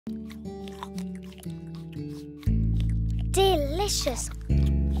delicious.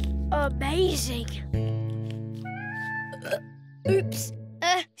 Amazing. Oops.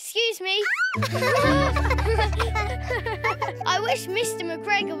 Excuse me. I wish Mr.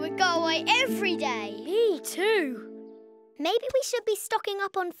 McGregor would go away every day. Me too. Maybe we should be stocking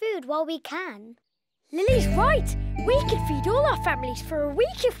up on food while we can. Lily's right. We could feed all our families for a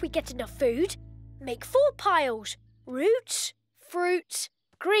week if we get enough food. Make 4 piles. Roots, fruits,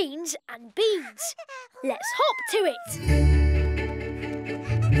 greens and beans. Let's hop to it.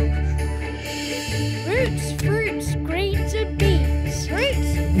 Roots, fruits, greens and beans.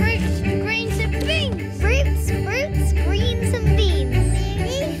 Fruits, fruits, greens and beans. Fruits, fruits, greens and beans.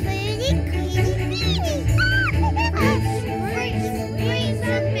 Fruits, greens and beans. Fruits, fruits, greens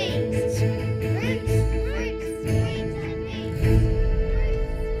and beans.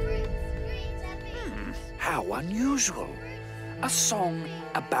 How unusual. A song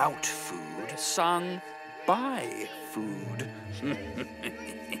about food sung by food.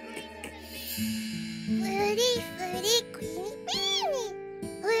 Fruity, fruity, greeny, beany.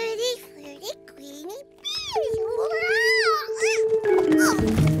 Fruity, fruity, greeny, beany.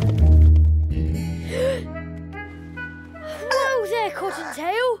 Hello there,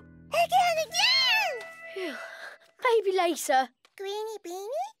 Cottontail. Again! Maybe later. Greeny,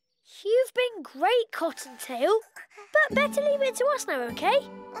 beany? You've been great, Cottontail. But better leave it to us now, OK?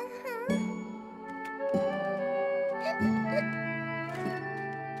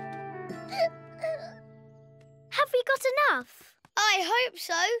 Have we got enough? I hope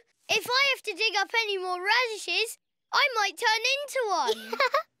so. If I have to dig up any more radishes, I might turn into one.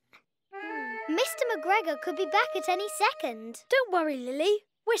 Mr. McGregor could be back at any second. Don't worry, Lily.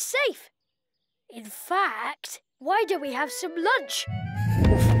 We're safe. In fact, why don't we have some lunch?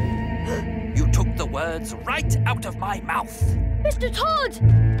 You took the words right out of my mouth. Mr. Todd!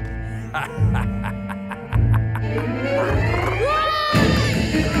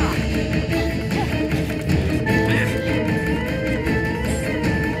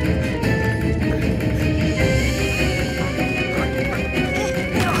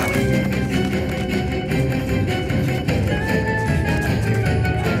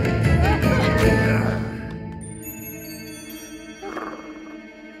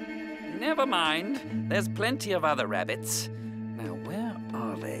 Never mind. There's plenty of other rabbits. Now, where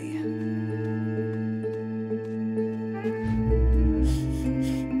are they?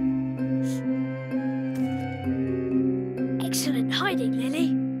 Excellent hiding,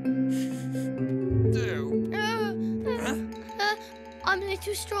 Lily. I'm a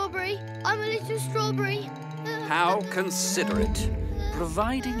little strawberry. I'm a little strawberry. How considerate.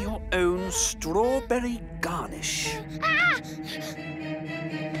 Providing your own strawberry garnish.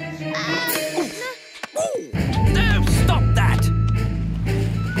 No, stop that!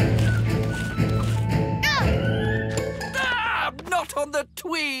 Not on the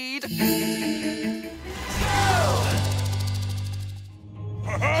tweed!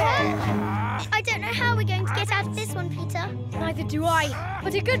 I don't know how we're going to get out of this one, Peter. Neither do I.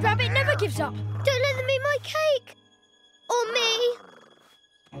 But a good rabbit never gives up. Don't let them eat my cake. Or me.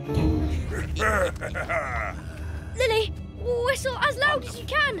 Lily, whistle as loud as you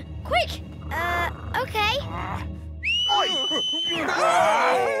can. Quick! Okay. Go,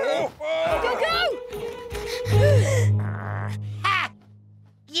 go! Ha!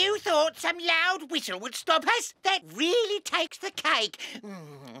 You thought some loud whistle would stop us? That really takes the cake.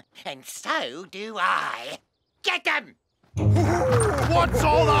 And so do I. Get them! What's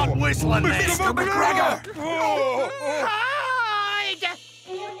all that whistling, Mr. McGregor? Hide!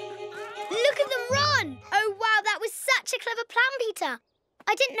 Look at them run! Oh, wow, that was such a clever plan, Peter.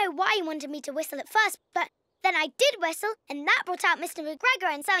 I didn't know why he wanted me to whistle at first, but then I did whistle, and that brought out Mr. McGregor,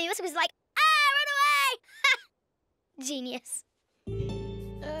 and Sammy was like, ah, run away! Genius.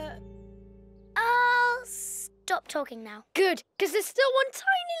 I'll stop talking now. Good, because there's still one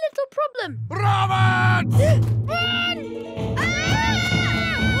tiny little problem. Robert! Run!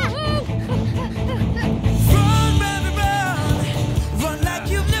 Run, baby, run. Run like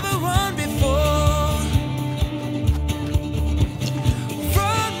you've never run before.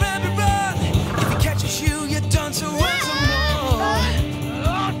 Run, baby, run. If he catches you, you're done so well more.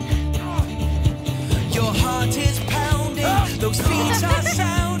 Your heart is pounding, those beats are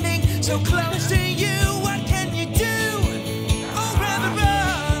sounding so close to you. What can you do? Oh, baby,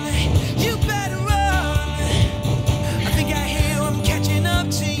 run. You better run. I think I hear him catching up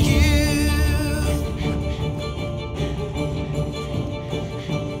to you.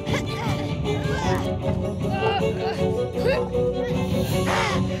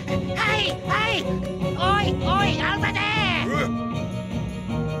 Hey, hey! Oi, oi, over there!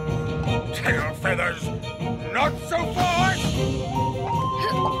 Tail feathers, not so fast!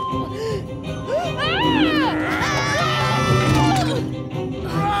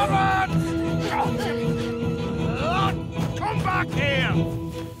 Come back here!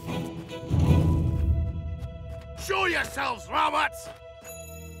 Show yourselves, rabbits!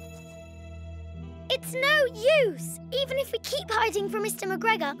 It's no use. Even if we keep hiding from Mr.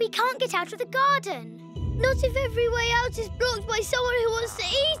 McGregor, we can't get out of the garden. Not if every way out is blocked by someone who wants to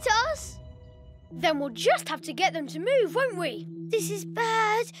eat us. Then we'll just have to get them to move, won't we? This is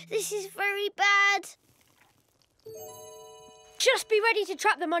bad. This is very bad. Just be ready to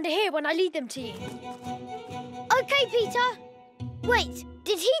trap them under here when I lead them to you. OK, Peter. Wait,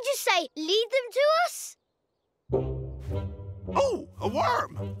 did he just say lead them to us? Oh, a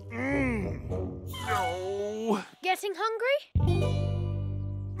worm! No. Getting hungry?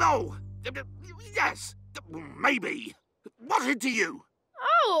 No. Yes, maybe. What's it to you?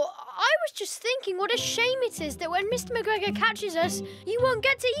 Oh, I was just thinking what a shame it is that when Mr. McGregor catches us, you won't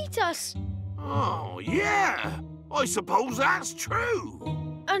get to eat us. Oh, yeah. I suppose that's true.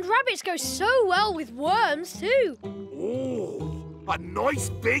 And rabbits go so well with worms, too. Oh, a nice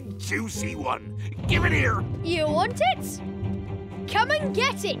big juicy one. Give it here. You want it? Come and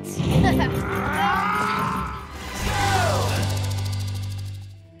get it.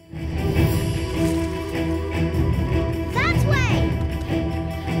 That way!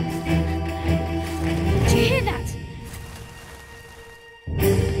 Do you hear that?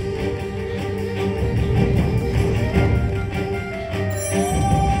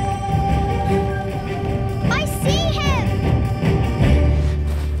 I see him!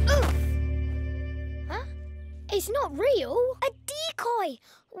 Oof! Huh? It's not real. A decoy!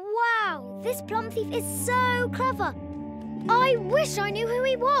 Wow, this plum thief is so clever. I wish I knew who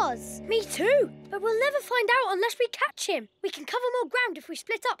he was. Me too. But we'll never find out unless we catch him. We can cover more ground if we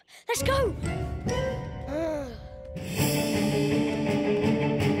split up. Let's go.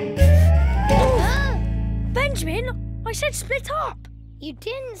 Benjamin, I said split up. You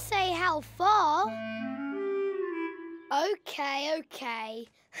didn't say how far. OK.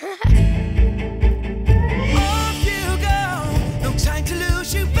 Off you go, no time to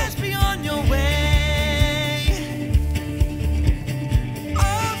lose, you best be on your way.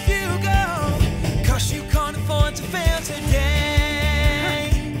 Off you go, 'cause you can't afford to fail today.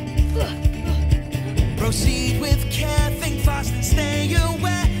 Proceed with care, think fast and stay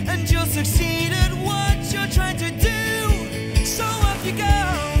aware, and you'll succeed at what you're trying to do. So off you go,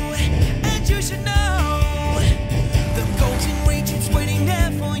 and you should know the goal's in reach, it's waiting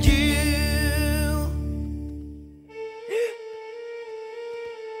there for you.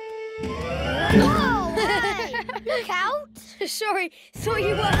 Oh, hey! Look out! Sorry, thought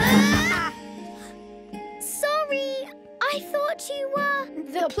you were... Sorry, I thought you were...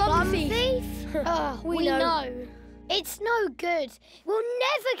 The plum thief. We know. It's no good. We'll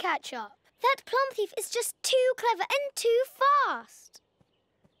never catch up. That plum thief is just too clever and too fast.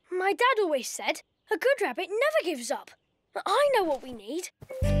 My dad always said, a good rabbit never gives up. I know what we need.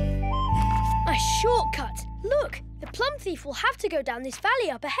 A shortcut. Look, the plum thief will have to go down this valley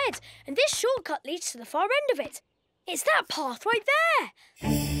up ahead, and this shortcut leads to the far end of it. It's that path right there.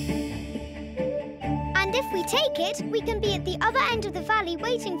 And if we take it, we can be at the other end of the valley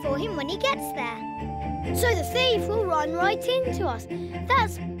waiting for him when he gets there. So the thief will run right into us.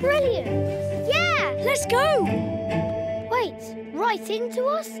 That's brilliant. Yeah! Let's go. Wait, right into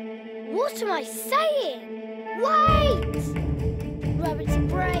us? What am I saying? Wait! Rabbits are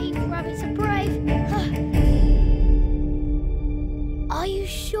brave, rabbits are brave. Are you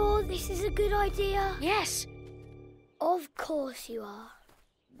sure this is a good idea? Yes. Of course you are.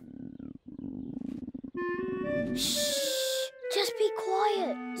 Shh! Just be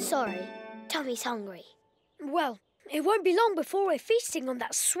quiet. Sorry, Tummy's hungry. Well, it won't be long before we're feasting on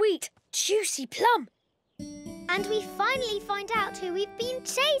that sweet, juicy plum. And we finally find out who we've been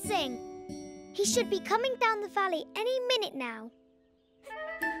chasing. He should be coming down the valley any minute now.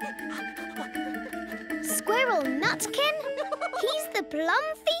 Squirrel Nutkin? He's the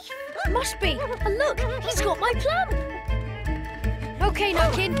plum thief? Must be. And look, he's got my plum. OK,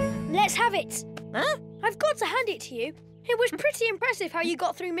 Nutkin, let's have it. Huh? I've got to hand it to you. It was pretty impressive how you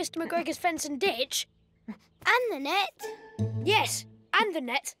got through Mr. McGregor's fence and ditch. And the net. Yes, and the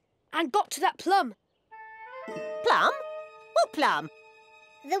net. And got to that plum. Plum? What plum?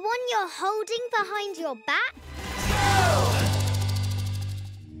 The one you're holding behind your back?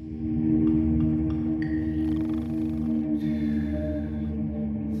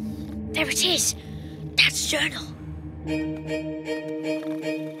 There it is. Dad's journal.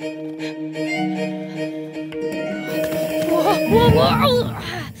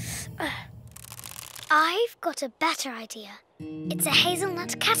 I I've got a better idea. It's a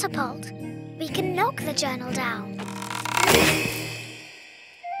hazelnut catapult. We can knock the journal down.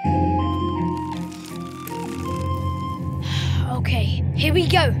 Okay, here we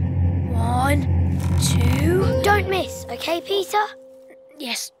go. 1, 2... Don't miss, okay, Peter?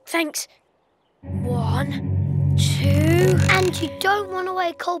 Yes, thanks. 1, 2... And you don't want to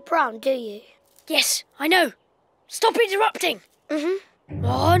wake old Brown, do you? Yes, I know. Stop interrupting.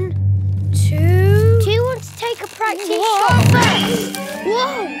 1, 2... Do you want to take a practice shot first?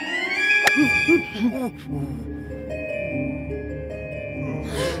 Whoa!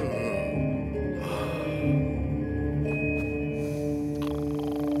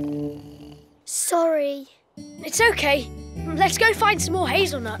 Sorry. It's okay. Let's go find some more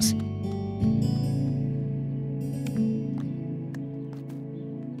hazelnuts.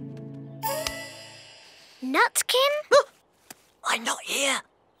 Nutkin? I'm not here.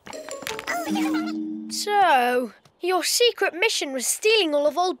 So, your secret mission was stealing all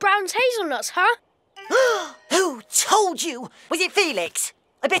of Old Brown's hazelnuts, huh? Who told you? Was it Felix?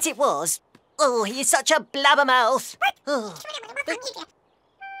 I bet it was. Oh, he is such a blabbermouth. Oh.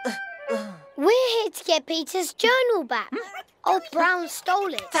 We're here to get Peter's journal back. Old Brown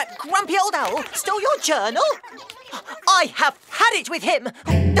stole it. That grumpy old owl stole your journal? I have had it with him.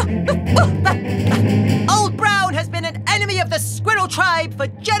 Old Brown has been an enemy of the squirrel tribe for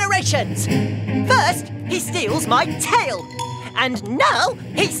generations. First, he steals my tail. And now,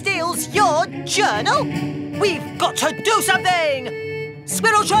 he steals your journal. We've got to do something!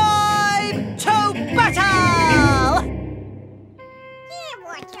 Squirrel tribe, to battle!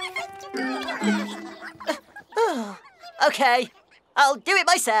 Okay, I'll do it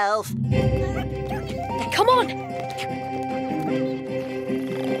myself. Come on!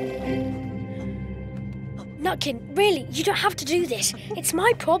 Nutkin, really, you don't have to do this. It's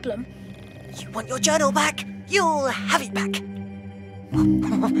my problem. You want your journal back? You'll have it back.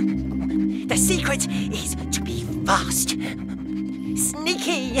 The secret is to be fast,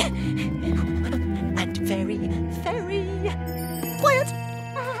 sneaky, and very, very quiet.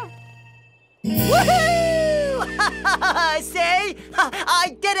 Woohoo! See?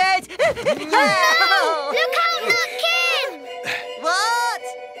 I did it! Yeah! Look out, Nutkin! What?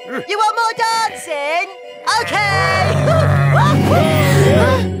 You want more dancing? Okay!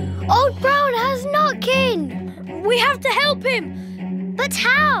 Old Brown has Nutkin! We have to help him! But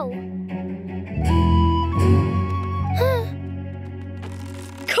how?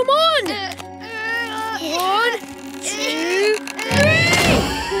 Come on! 1, 2, 3!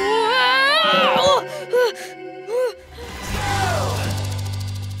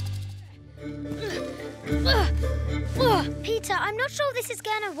 Whoa! Peter, I'm not sure this is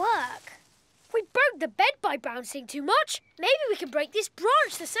going to work. We broke the bed by bouncing too much. Maybe we can break this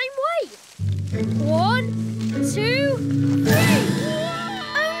branch the same way. 1, 2, 3!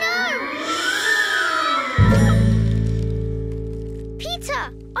 Oh, no!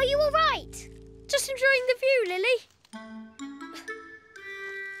 Peter, are you all right? Just enjoying the view, Lily.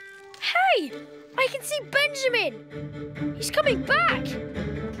 Hey! I can see Benjamin! He's coming back!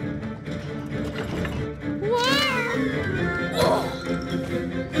 Whoa!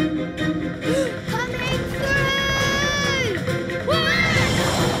 Coming through!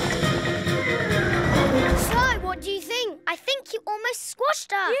 So, what do you think? I think you almost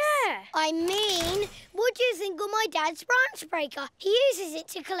squashed us. Yeah! I mean, what do you think of my dad's branch breaker? He uses it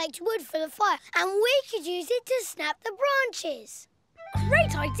to collect wood for the fire, and we could use it to snap the branches.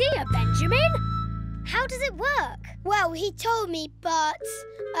 Great idea, Benjamin! How does it work? Well, he told me, but,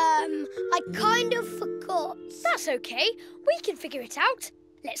 I kind of forgot. That's okay. We can figure it out.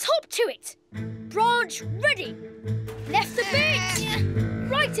 Let's hop to it. Branch ready. Left a bit.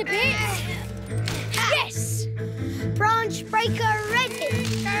 Right a bit. Yes! Branch breaker ready.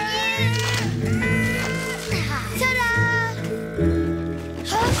 Ta-da!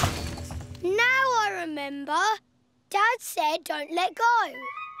 Huh? Now I remember. Dad said don't let go.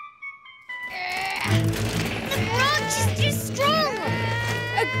 The branch is too strong.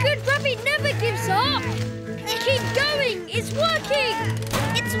 A good rabbit never gives up. Keep going. It's working.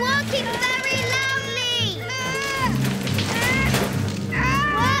 It's working very loudly.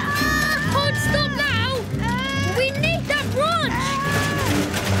 Can't stop now. We need that branch.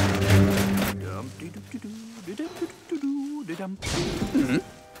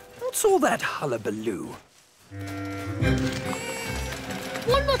 What's all that hullabaloo?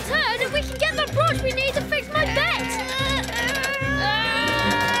 One more turn and we can get that branch we need to fix my bed.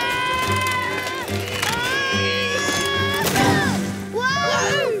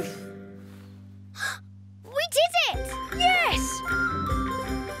 Whoa! We did it! Yes!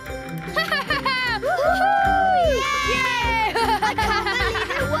 Woohoo!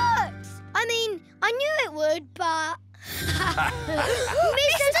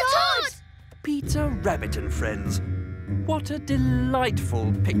 Mr. Todd! Peter Rabbit and friends, what a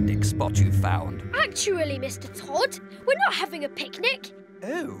delightful picnic spot you found. Actually, Mr. Todd, we're not having a picnic.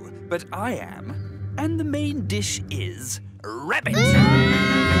 Oh, but I am. And the main dish is rabbit.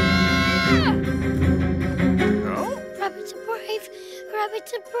 Oh? Rabbits are brave.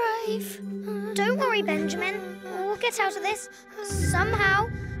 Rabbits are brave. Don't worry, Benjamin. We'll get out of this somehow.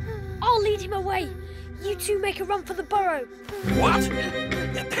 I'll lead him away. You two make a run for the burrow. What?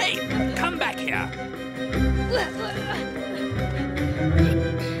 Hey, come back here.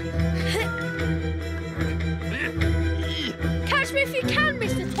 Catch me if you can,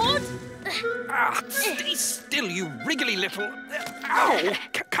 Mr. Todd. Stay still, you wriggly little... Ow!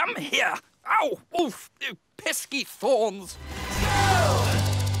 Come here. Ow! Oof! Pesky thorns.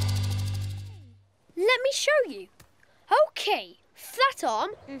 Let me show you. OK. Flat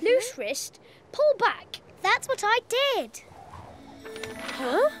arm, loose wrist, pull back. That's what I did.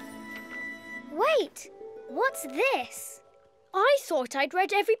 Huh? Wait, what's this? I thought I'd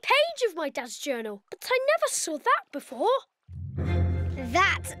read every page of my dad's journal, but I never saw that before.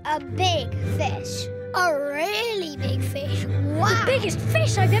 That's a big fish. A really big fish. Wow! The biggest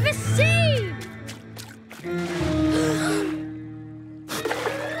fish I've ever seen!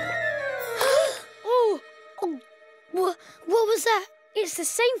 What was that? It's the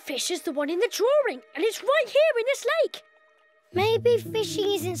same fish as the one in the drawing, and it's right here in this lake. Maybe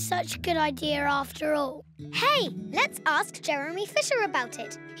fishing isn't such a good idea after all. Hey, let's ask Jeremy Fisher about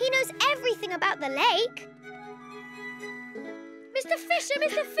it. He knows everything about the lake. Mr. Fisher,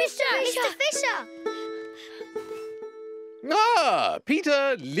 Mr. Fisher! Mr. Fisher! Ah,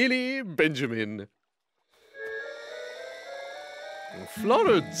 Peter, Lily, Benjamin.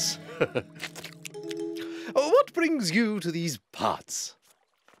 Florence. What brings you to these parts?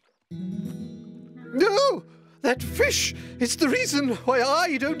 No, that fish is the reason why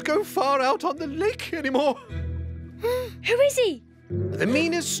I don't go far out on the lake anymore. Who is he? The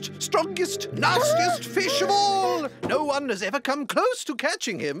meanest, strongest, nastiest fish of all. No one has ever come close to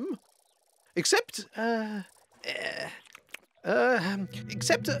catching him. Except, Oh,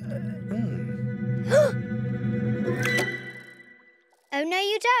 no,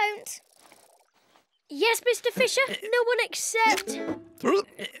 you don't. Yes, Mr. Fisher. No one except...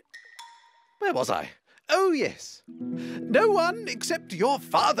 Where was I? Oh, yes. No one except your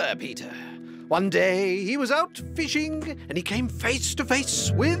father, Peter. One day he was out fishing and he came face to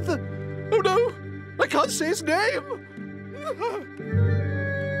face with... Oh, no, I can't say his name.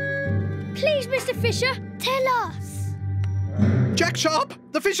 Please, Mr. Fisher, tell us. Jack Sharp.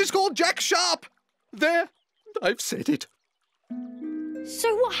 The fish is called Jack Sharp. There, I've said it.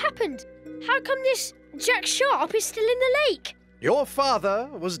 So what happened? How come this Jack Sharp is still in the lake? Your father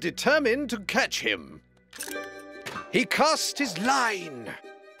was determined to catch him. He cast his line,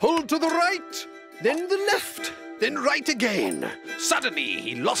 pulled to the right, then the left, then right again. Suddenly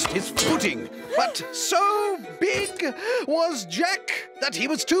he lost his footing, but so big was Jack that he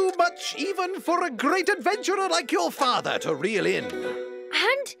was too much even for a great adventurer like your father to reel in.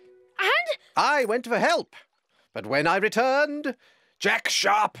 And? I went for help, but when I returned, Jack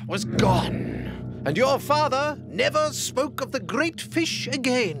Sharp was gone. And your father never spoke of the great fish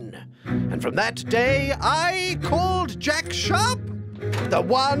again. And from that day, I called Jack Sharp the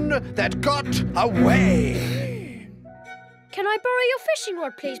one that got away. Can I borrow your fishing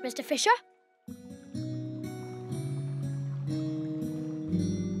rod, please, Mr. Fisher?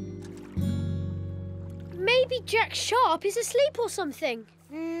 Maybe Jack Sharp is asleep or something.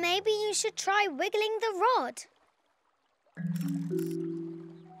 Maybe you should try wiggling the rod.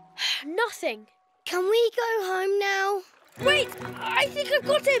 Nothing. Can we go home now? Wait, I think I've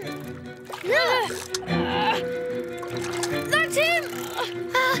got him. That's him.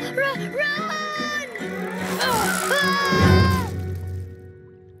 Run!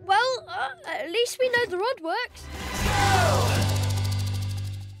 Well, at least we know the rod works.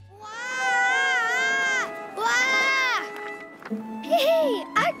 Hey,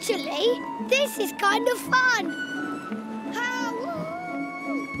 actually, this is kind of fun.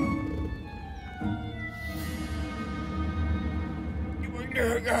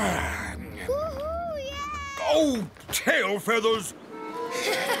 Oh, tail feathers!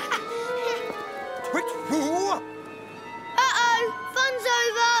 Quit who? Uh-oh, fun's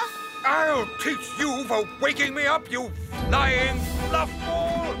over. I'll teach you for waking me up, you flying fluff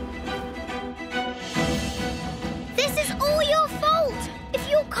ball! This is all your fault. If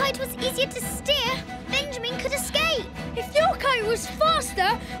your kite was easier to steer, Benjamin could escape. If your kite was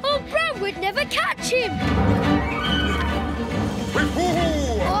faster, old Brown would never catch him. Quit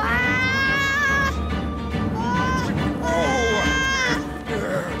who? Ah! Oh!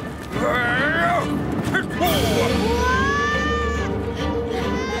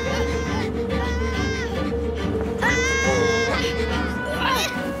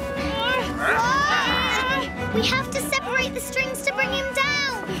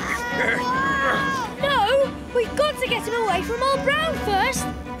 from Old Brown first.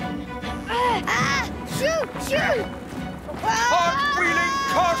 Shoot! Cart-wheeling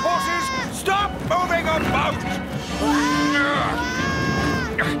cart horses, stop moving about!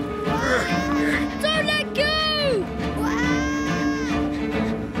 Don't let go!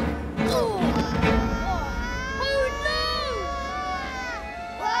 Oh no!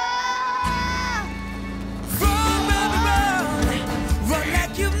 Run, run, run! Run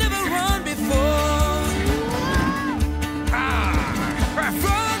like you've never run before. Run,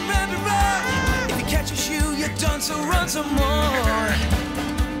 run, run! If you catch a shoe, you're done, so run some more.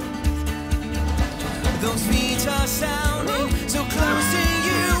 Those feet are sounding so close to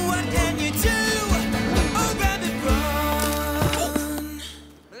you. What can you do? Oh, rabbit, run!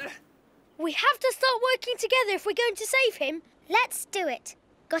 We have to start working together if we're going to save him. Let's do it.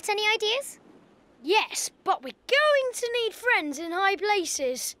 Got any ideas? Yes, but we're going to need friends in high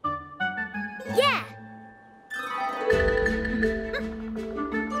places. Yeah.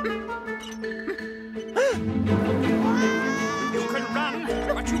 You can run,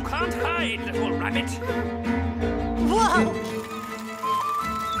 but you can't hide, little rabbit. Whoa!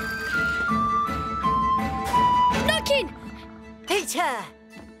 Knocking! Peter!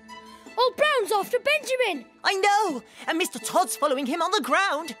 Old Brown's after Benjamin. I know! And Mr. Todd's following him on the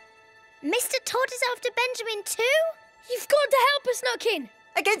ground. Mr. Todd is after Benjamin too? You've got to help us, Knockin.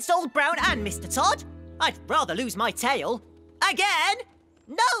 Against Old Brown and Mr. Todd? I'd rather lose my tail. Again?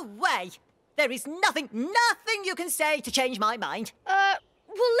 No way! There is nothing you can say to change my mind.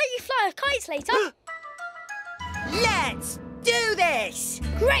 We'll let you fly our kites later. Let's do this!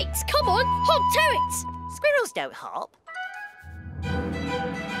 Great, come on, hop to it. Squirrels don't hop.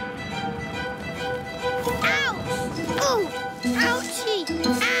 Ouch! Oh! Ouchie!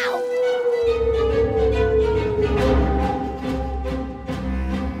 Ow!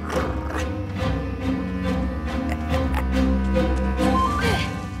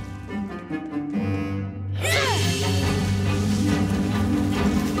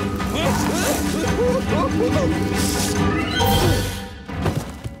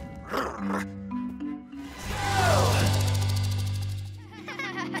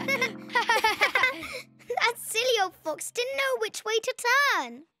 That silly old fox didn't know which way to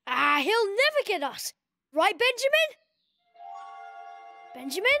turn. He'll never get us. Right, Benjamin?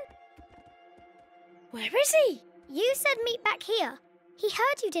 Benjamin? Where is he? You said meet back here. He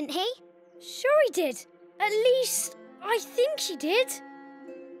heard you, didn't he? Sure he did. At least, I think he did.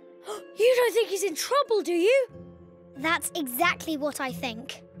 You don't think he's in trouble, do you? That's exactly what I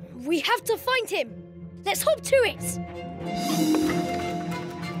think. We have to find him. Let's hop to it.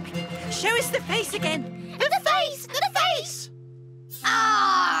 Show us the face again. The face! The face!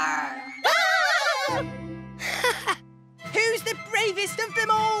 Arr! Who's the bravest of them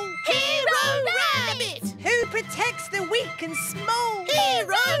all? Hero Rabbit! Who protects the weak and small?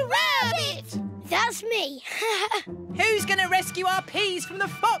 Hero Rabbit! That's me. Who's going to rescue our peas from the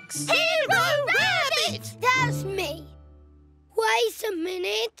fox? Hero Rabbit! That's me. Wait a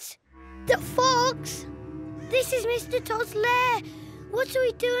minute. The fox? This is Mr. Todd's lair. What are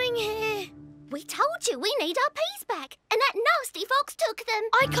we doing here? We told you we need our peas back, and that nasty fox took them.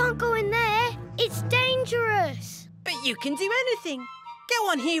 I can't go in there. It's dangerous. But you can do anything. Go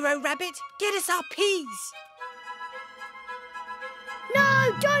on, Hero Rabbit. Get us our peas.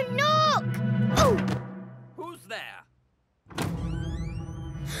 No, don't knock. Oh! Who's there?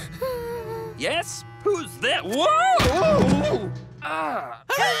 Yes? Who's there? Whoa! Ah!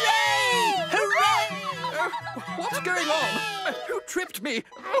 Hooray! Hooray! What's going on? Who tripped me?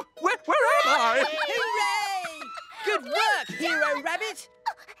 Where am I? Hooray! Good work, Hero Rabbit.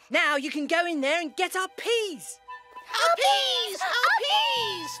 Now you can go in there and get our peas. Our peas! Our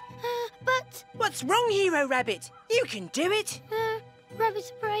peas! But What's wrong, Hero Rabbit? You can do it.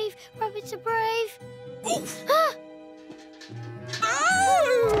 rabbits are brave. Rabbits are brave. Oof!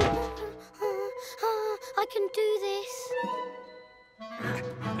 I can do this.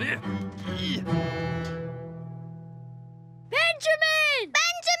 Benjamin!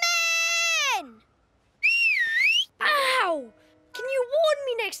 Benjamin! Ow! Can you warn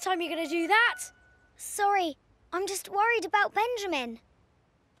me next time you're going to do that? Sorry, I'm just worried about Benjamin.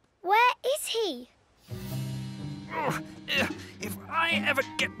 Where is he? If I ever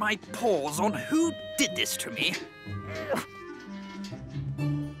get my paws on who did this to me.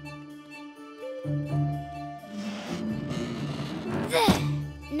 There.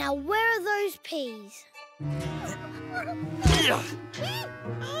 Now where are those peas? You?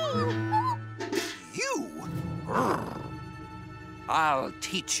 I'll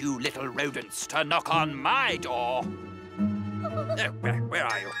teach you little rodents to knock on my door. Where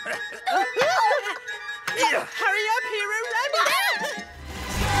are you? Hurry up, Hero Rabbit!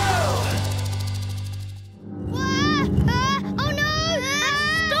 Oh no!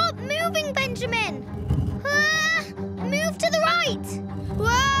 Stop moving, Benjamin! Move to the right!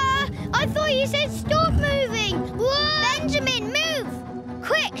 I thought you said stop moving! Benjamin, move!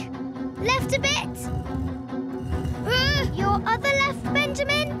 Quick! Left a bit! Your other left,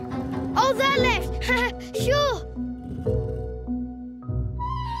 Benjamin? Oh, that left! Sure!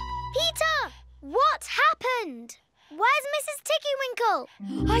 Peter! What happened? Where's Mrs. Tiggy-Winkle?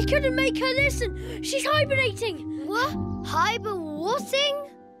 I couldn't make her listen. She's hibernating. What? Hibernating?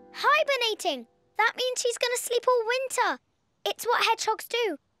 Hibernating. That means she's going to sleep all winter. It's what hedgehogs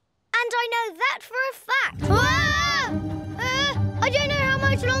do. And I know that for a fact. I don't know how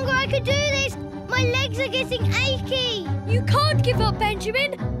much longer I could do this. My legs are getting achy. You can't give up,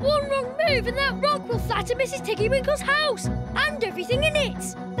 Benjamin. One wrong move and that rock will flatten Mrs. Tiggy-Winkle's house and everything in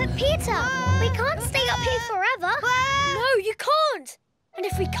it. But Peter, we can't stay up here forever. No, you can't. And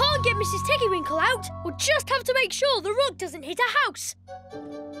if we can't get Mrs. Tiggy-Winkle out, we'll just have to make sure the rock doesn't hit our house.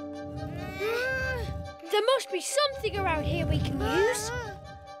 There must be something around here we can use.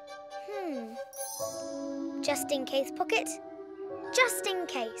 Just in case pocket. Just in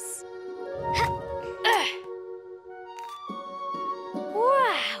case.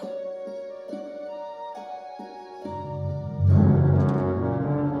 Wow.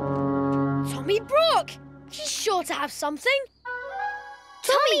 Tommy Brock! He's sure to have something.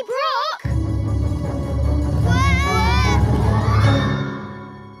 Tommy Brock?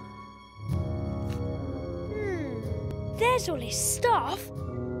 There's all his staff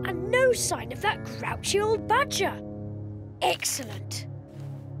and no sign of that grouchy old badger. Excellent.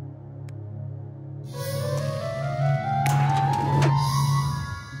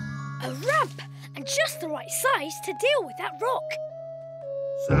 A ramp, and just the right size to deal with that rock.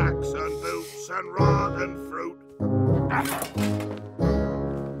 Sacks and boots and rod and fruit.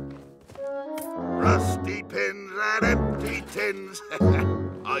 Rusty pins and empty tins.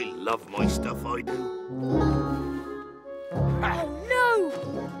 I love my stuff, I do. Oh no!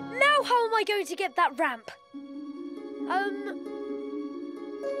 Now how am I going to get that ramp?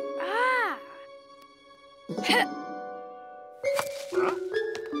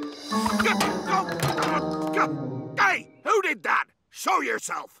 Hey, who did that? Show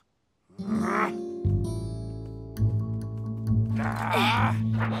yourself.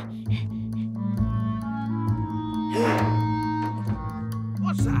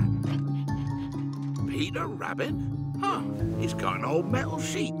 What's that? Peter Rabbit? Huh, he's got an old metal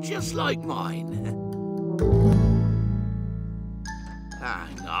sheet just like mine.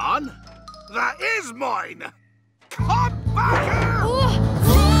 Hang on. That is mine! Come back here!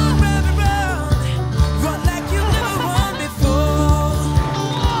 Run, rabbit, run. Run like you never run before.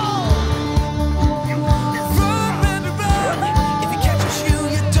 Run, rabbit, run. If he catches you,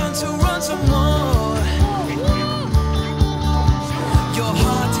 you're done, so run some more. Your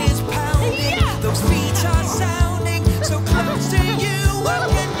heart is pounding, those feet are sounding so close to you. What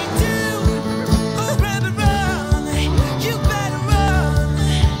can you do? Oh, rabbit, run. You better run.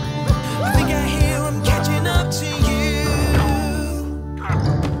 I think I hear him catching up to you.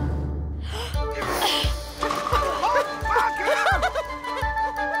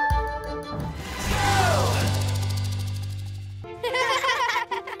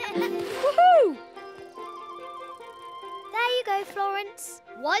 Woohoo! There you go, Florence.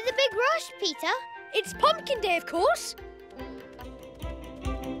 Why the big rush, Peter? It's Pumpkin Day, of course.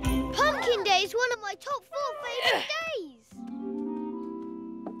 Pumpkin Day is one of my top 4 favourite days.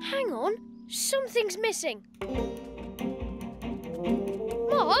 Hang on, something's missing.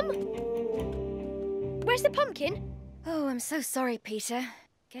 Mom? Where's the pumpkin? Oh, I'm so sorry, Peter.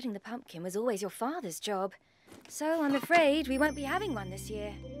 Getting the pumpkin was always your father's job. So I'm afraid we won't be having one this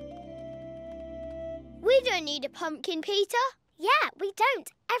year. We don't need a pumpkin, Peter. Yeah, we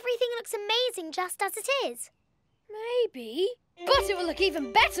don't. Everything looks amazing just as it is. Maybe. But it will look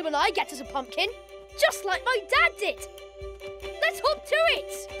even better when I get us a pumpkin. Just like my dad did. Let's hop to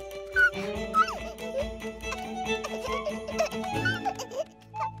it.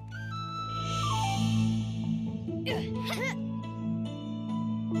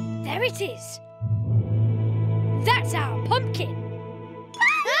 There it is. That's our pumpkin.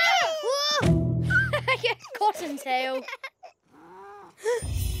 Cottontail.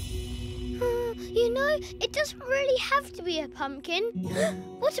 You know, it doesn't really have to be a pumpkin.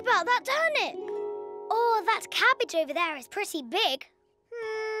 What about that turnip? Oh, that cabbage over there is pretty big.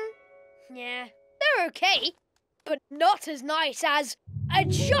 Yeah, they're okay, but not as nice as a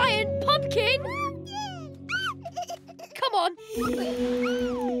giant pumpkin. Come on.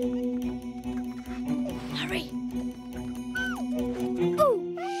 Hurry!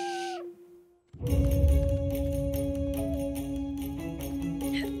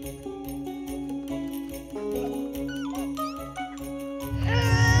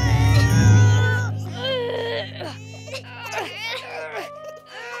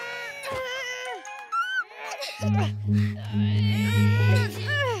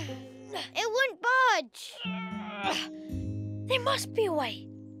 It won't budge. There must be a way.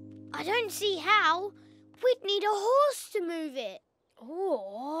 I don't see how. We'd need a horse to move it.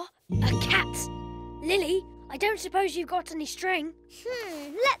 Or a cat. Lily, I don't suppose you've got any string.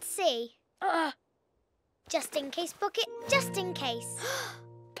 Let's see. Just in case, Bucket, just in case.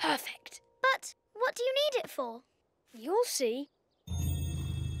 Perfect. But what do you need it for? You'll see.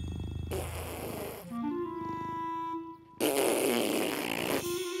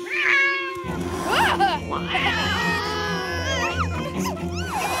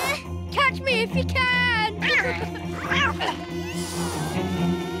 Catch me if you can!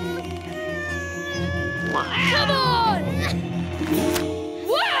 Come on!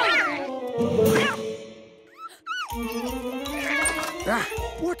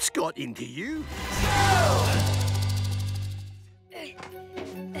 What's got into you?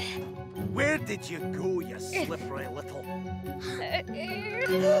 Where did you go, you slippery little...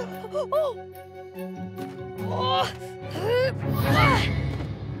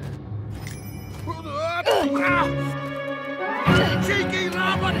 Cheeky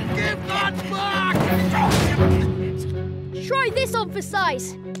rabbit, give that back! Try this on for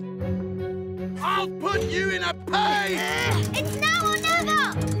size. I'll put you in a page! It's now or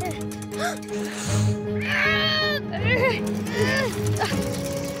never!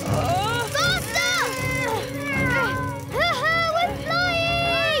 Faster! We're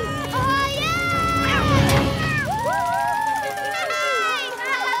flying! Oh, yeah!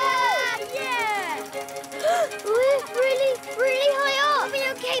 We're really, really high up. We'll be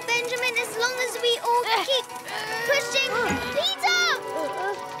okay, Benjamin, as long as we all keep pushing. Peter!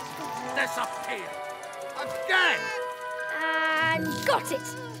 Disappear! Again! And got it.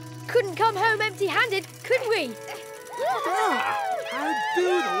 Couldn't come home empty-handed, could we? How do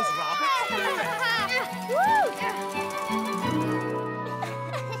those rabbits do it?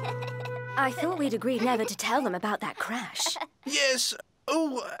 I thought we'd agreed never to tell them about that crash. Yes.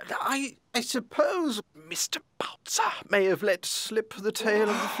 Oh, I suppose Mr. Bouncer may have let slip the tail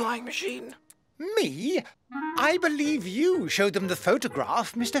of the flying machine. Me? I believe you showed them the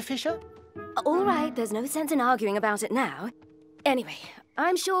photograph, Mr. Fisher. All right, there's no sense in arguing about it now. Anyway,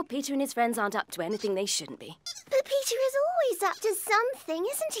 I'm sure Peter and his friends aren't up to anything they shouldn't be. But Peter is always up to something,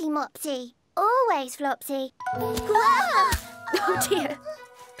 isn't he, Mopsy? Always, Flopsy. Whoa! Oh, dear.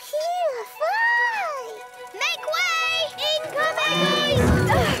 Peter, fly! Make way! Incoming!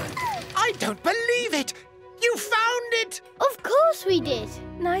 I don't believe it! You found it! Of course we did.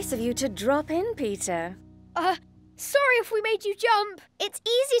 Nice of you to drop in, Peter. Sorry if we made you jump. It's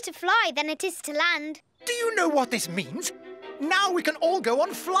easier to fly than it is to land. Do you know what this means? Now we can all go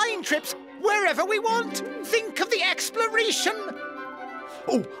on flying trips wherever we want. Think of the exploration.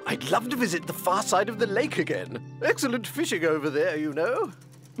 Oh, I'd love to visit the far side of the lake again. Excellent fishing over there, you know.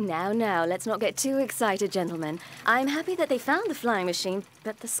 Now, let's not get too excited, gentlemen. I'm happy that they found the flying machine,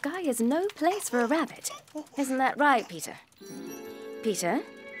 but the sky is no place for a rabbit. Isn't that right, Peter? Peter?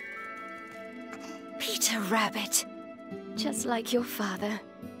 Peter Rabbit. Just like your father.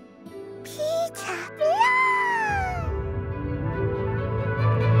 Peter,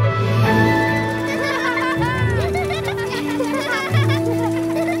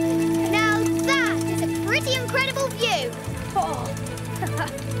 Now that is a pretty incredible view.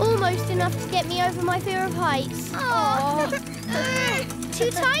 Almost enough to get me over my fear of heights.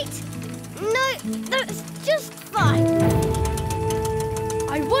 Too tight? No, that's just fine.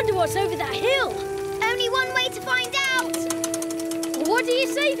 I wonder what's over that hill. Only one way to find out. What do you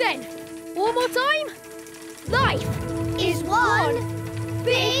say then? One more time? Life Is one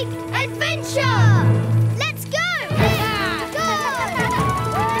big adventure!